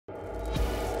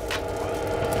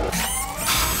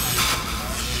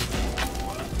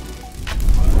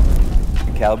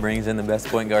Cal brings in the best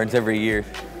point guards every year.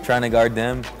 Trying to guard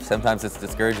them, sometimes it's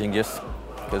discouraging just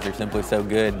because they're simply so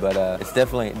good, but it's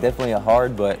definitely a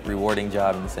hard but rewarding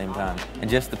job at the same time. And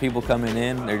just the people coming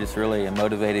in, they're just really a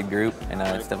motivated group, and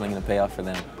it's definitely going to pay off for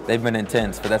them. They've been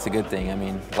intense, but that's a good thing. I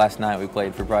mean, last night we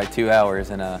played for probably 2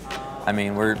 hours, and I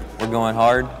mean, we're going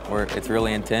hard. It's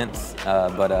really intense,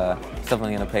 but it's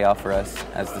definitely going to pay off for us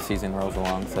as the season rolls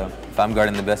along. So if I'm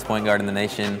guarding the best point guard in the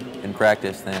nation in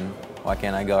practice, then why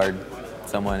can't I guard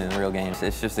someone in real games?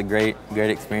 It's just a great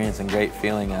experience and great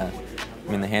feeling. I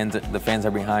mean, the fans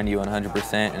are behind you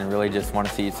 100% and really just want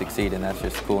to see you succeed, and that's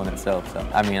just cool in itself. So,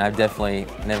 I mean, I've definitely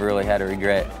never really had a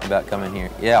regret about coming here.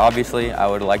 Yeah, obviously, I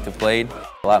would have liked to have played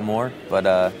a lot more, but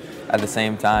at the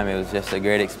same time, it was just a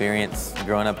great experience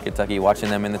growing up in Kentucky, watching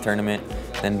them in the tournament,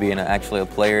 then being actually a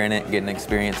player in it, getting to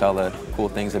experience all the cool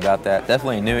things about that.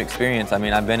 Definitely a new experience. I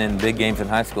mean, I've been in big games in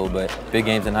high school, but big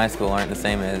games in high school aren't the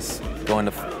same as going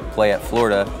to play at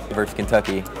Florida versus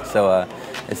Kentucky. So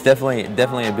it's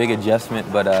definitely a big adjustment,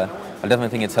 but I definitely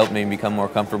think it's helped me become more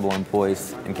comfortable and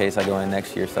poised in case I go in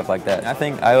next year, stuff like that. I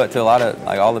think I owe it to a lot of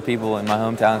all the people in my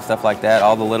hometown and stuff like that,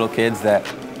 all the little kids that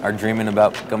are dreaming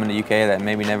about coming to UK that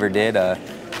maybe never did,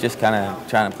 just kind of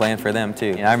trying to plan for them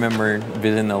too. And I remember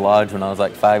visiting the lodge when I was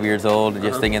like 5 years old,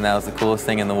 just thinking that was the coolest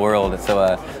thing in the world. So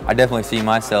I definitely see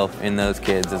myself in those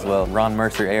kids as well. Ron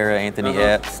Mercer era, Anthony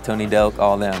Epps, Tony Delk,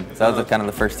 all them. So that was kind of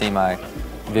the first team I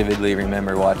vividly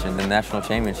remember watching. The national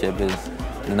championship is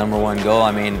the #1 goal.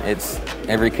 I mean, it's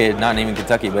every kid, not even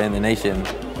Kentucky, but in the nation,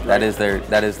 that is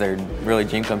their really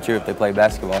dream come true if they play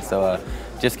basketball. So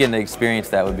just getting to experience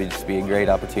that would just be a great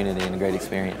opportunity and a great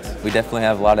experience. We definitely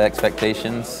have a lot of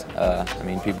expectations. I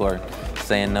mean, people are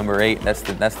saying #8.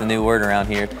 That's the new word around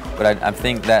here. But I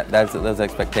think that those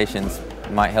expectations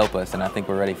might help us, and I think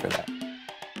we're ready for that.